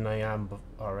farther than I am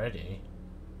already.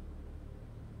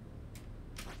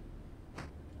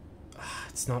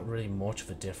 It's not really much of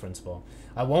a difference, but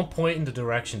I won't point in the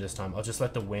direction this time. I'll just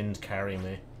let the wind carry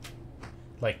me.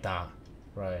 Like that.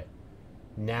 Right.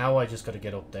 Now I just gotta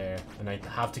get up there. And I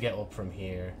have to get up from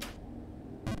here.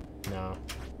 No.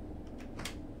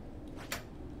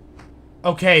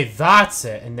 Okay, that's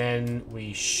it. And then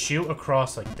we shoot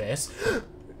across like this.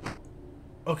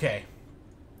 Okay.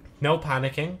 No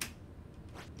panicking.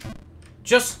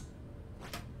 Just...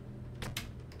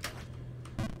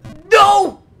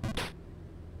 No!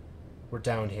 We're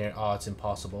down here. Oh, it's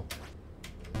impossible.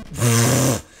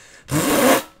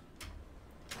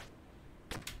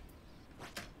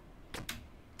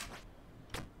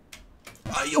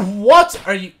 What?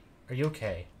 Are you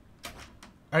okay?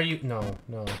 Are you... No,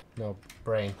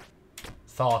 brain.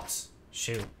 Thoughts.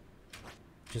 Shoot.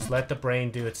 Just let the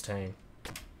brain do its thing.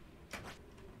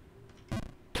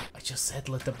 I just said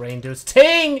let the brain do its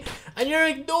thing! And you're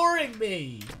ignoring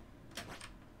me!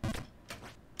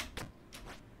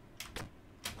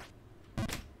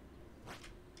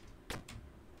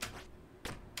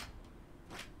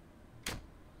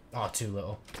 Oh, too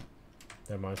little.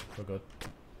 Never mind. We're good.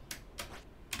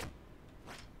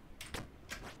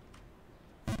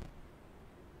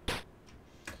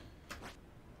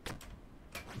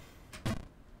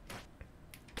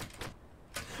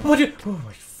 What do you... Oh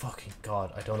my fucking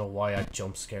god. I don't know why I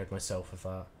jump scared myself with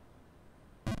that.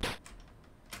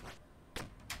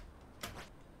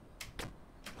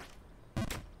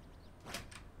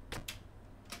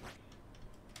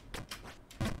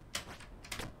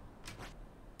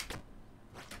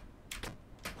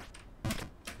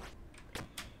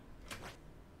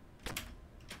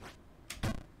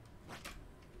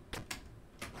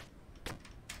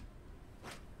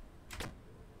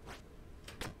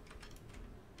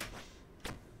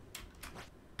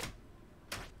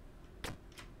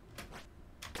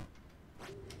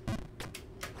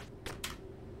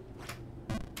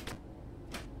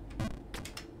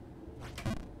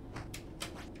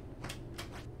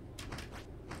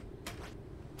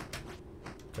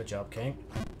 Good job, King.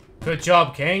 Good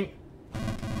job, King.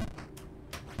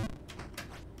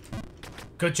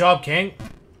 Good job, King.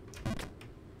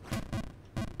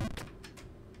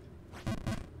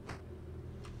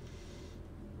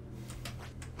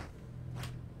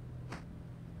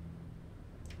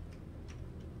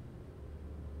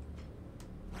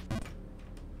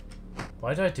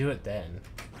 Why did I do it then?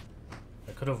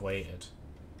 I could have waited.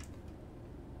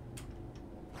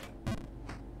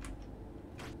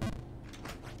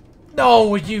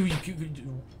 No, you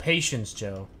patience,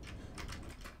 Joe.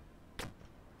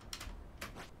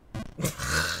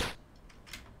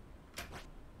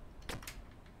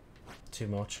 Too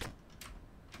much.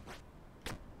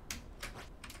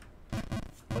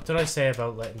 What did I say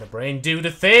about letting the brain do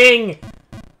the thing?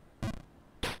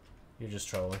 You're just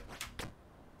trolling.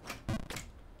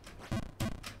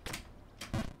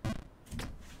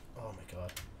 Oh my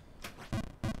god.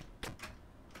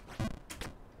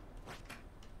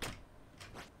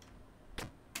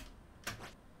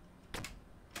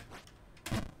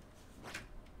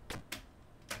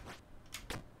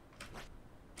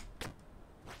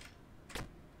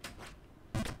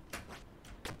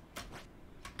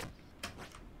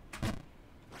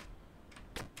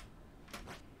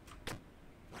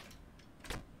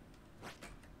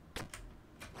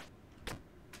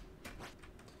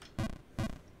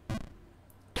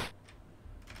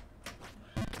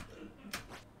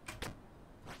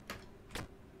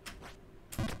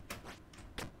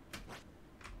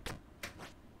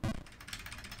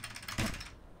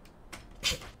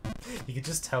 You could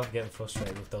just tell I'm getting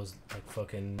frustrated with those, like,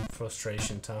 fucking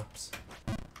frustration taps.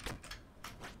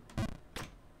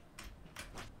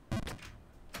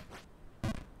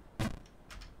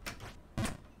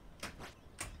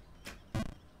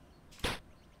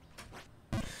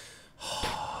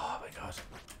 Oh my god.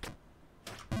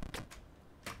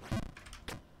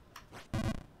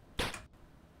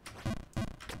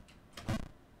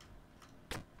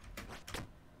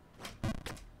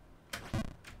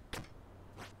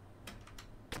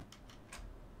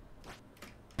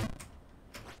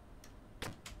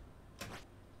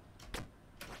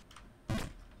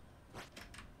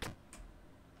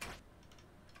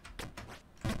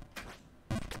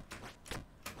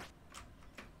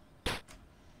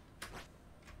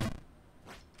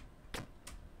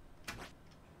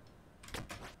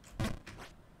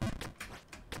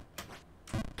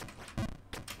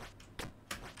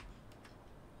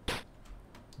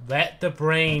 Let the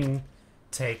brain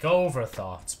take over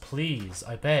thoughts, please.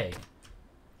 I beg.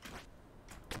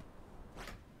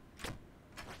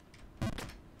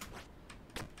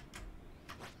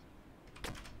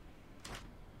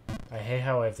 I hate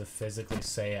how I have to physically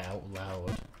say it out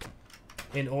loud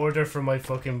in order for my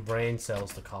fucking brain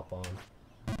cells to cop on.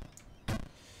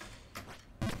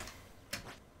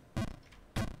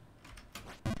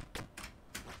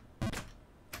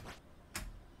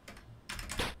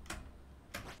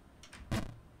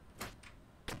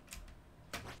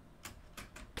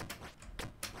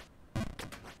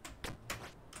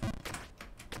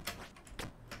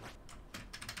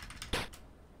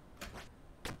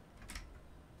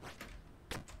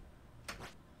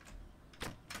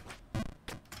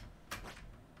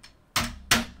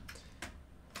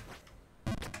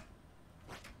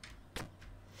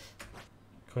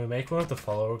 Can we make one of the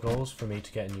follower goals for me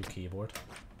to get a new keyboard?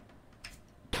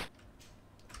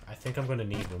 I think I'm gonna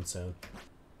need one soon.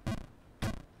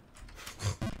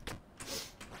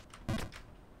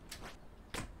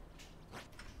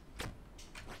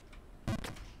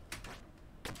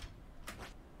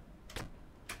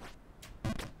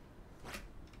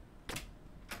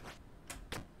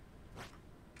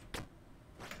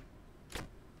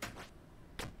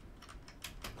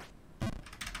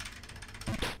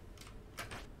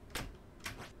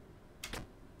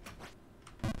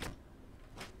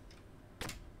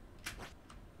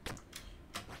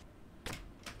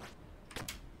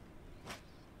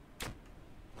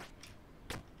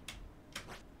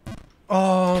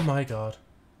 Oh my god.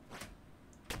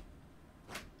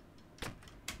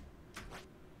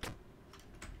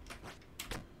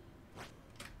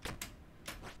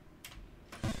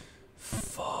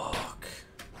 Fuck.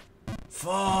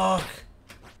 Fuck.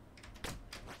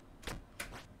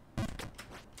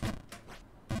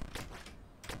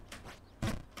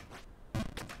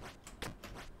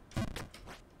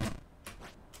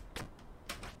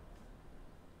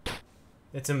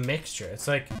 It's a mixture. It's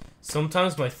like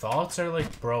sometimes my thoughts are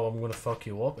like, bro, I'm gonna fuck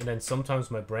you up, and then sometimes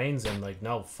my brain's in like,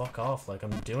 no, fuck off, like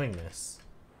I'm doing this.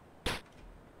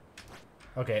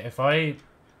 Okay, if I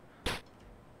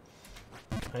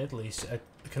at least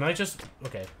can I just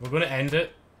okay, we're gonna end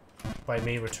it by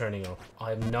me returning up.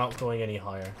 I'm not going any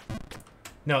higher.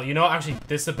 No, you know, actually,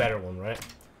 this is a better one, right?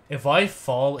 If I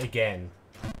fall again.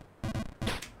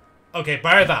 Okay,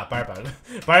 bar that.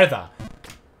 Bar that.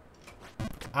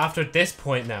 After this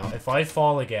point now, if I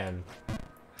fall again,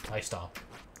 I stop.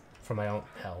 For my own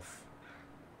health.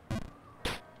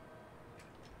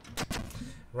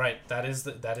 Right, that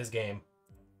is game.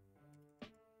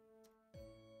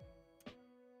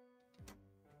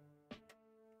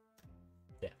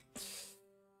 Yeah.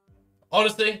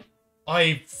 Honestly,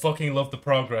 I fucking love the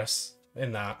progress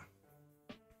in that.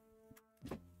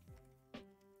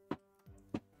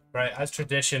 Right, as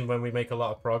tradition, when we make a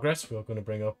lot of progress, we're going to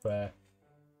bring up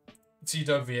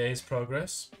CWVA's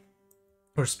progress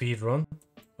or speed run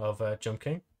of Jump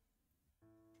King.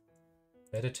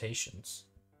 Meditations.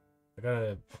 I got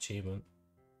an achievement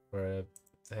for a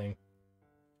thing.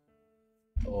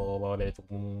 Oh, about it.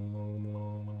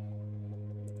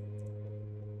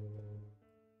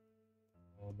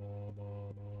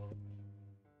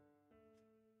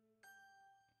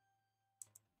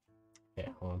 Yeah,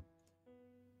 hold on.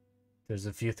 There's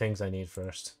a few things I need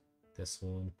first. This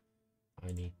one.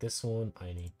 I need this one.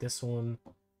 I need this one.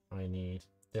 I need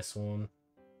this one.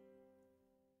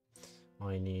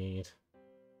 I need...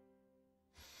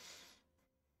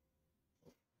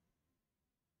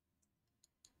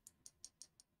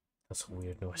 That's a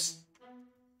weird noise.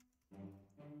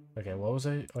 Okay, what was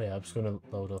I? Oh yeah, I'm just gonna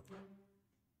load up.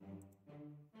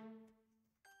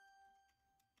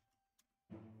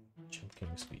 Jump King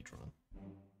speedrun.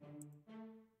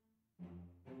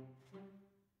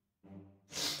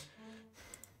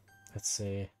 Let's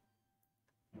see.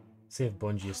 See if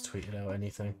Bungie has tweeted out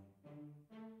anything.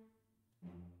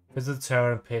 Visit the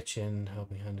tower and pitch in, help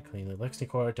me handle cleanly.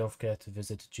 Lexington Quarter, don't forget to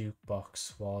visit the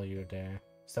jukebox while you're there.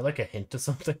 Is that like a hint to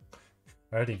something?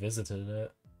 I already visited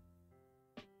it.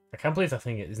 I can't believe that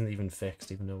thing isn't even fixed,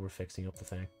 even though we're fixing up the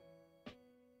thing.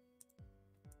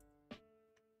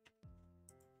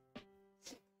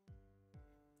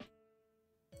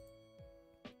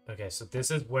 Okay, so this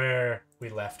is where we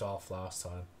left off last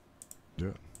time.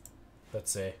 Yeah.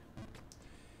 Let's see.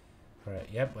 Alright,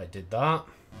 yep, I did that.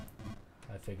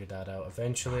 I figured that out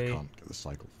eventually. I can't get the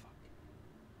cycle.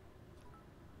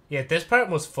 Yeah, this part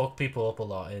must fuck people up a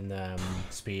lot in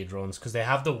speed runs because they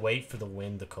have to wait for the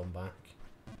wind to come back.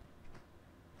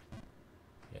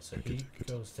 Yeah, so he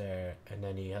goes there and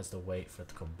then he has to wait for it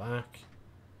to come back.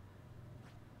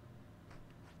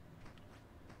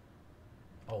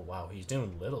 Oh, wow. He's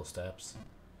doing little steps.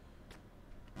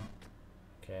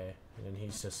 Okay. And then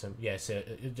he's just... Yeah, so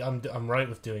I'm right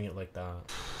with doing it like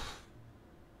that.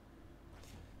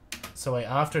 So, wait.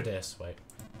 After this... Wait.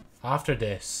 After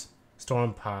this...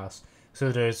 Storm Pass.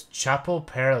 So, there's Chapel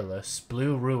Perilous,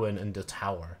 Blue Ruin, and the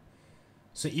Tower.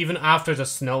 So, even after the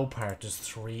snow part, there's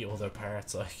 3 other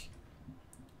parts, like...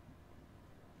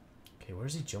 Okay,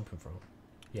 where's he jumping from?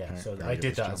 Yeah, so I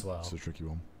did that as well. It's a tricky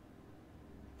one.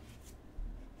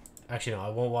 Actually, no, I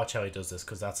won't watch how he does this,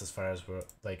 because that's as far as we're,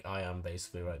 like, I am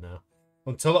basically right now.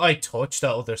 Until I touch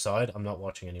that other side, I'm not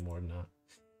watching any more than that.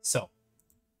 So.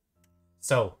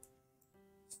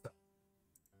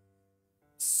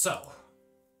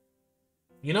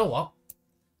 You know what?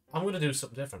 I'm going to do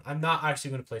something different. I'm not actually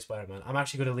going to play Spider-Man. I'm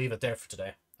actually going to leave it there for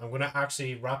today. I'm going to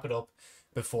actually wrap it up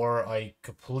before I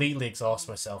completely exhaust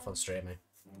myself on streaming.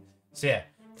 So yeah,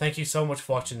 thank you so much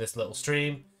for watching this little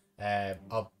stream.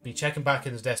 I'll be checking back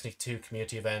in the Destiny 2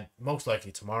 community event, most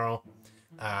likely tomorrow.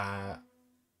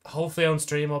 Hopefully on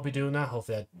stream I'll be doing that.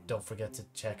 Hopefully I don't forget to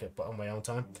check it, but on my own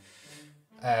time.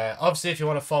 Obviously, if you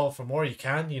want to follow for more, you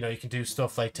can. You know, you can do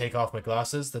stuff like take off my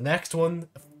glasses. The next one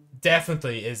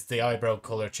definitely is the eyebrow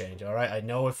color change, alright? I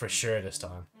know it for sure this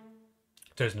time.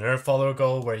 There's an Earth follower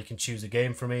goal where you can choose a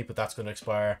game for me, but that's going to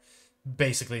expire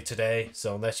basically today.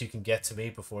 So unless you can get to me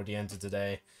before the end of the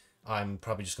day, I'm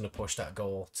probably just going to push that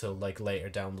goal till like later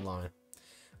down the line.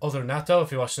 Other than that though, if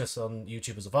you're watching this on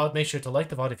YouTube as a VOD, make sure to like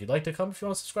the VOD if you'd like to, comment if you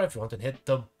want to subscribe if you want, and hit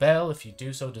the bell if you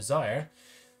do so desire.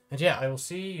 And yeah, I will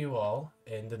see you all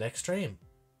in the next stream.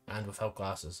 And without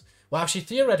glasses. Well, actually,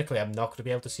 theoretically, I'm not going to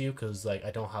be able to see you because like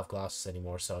I don't have glasses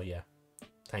anymore. So yeah,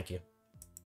 thank you.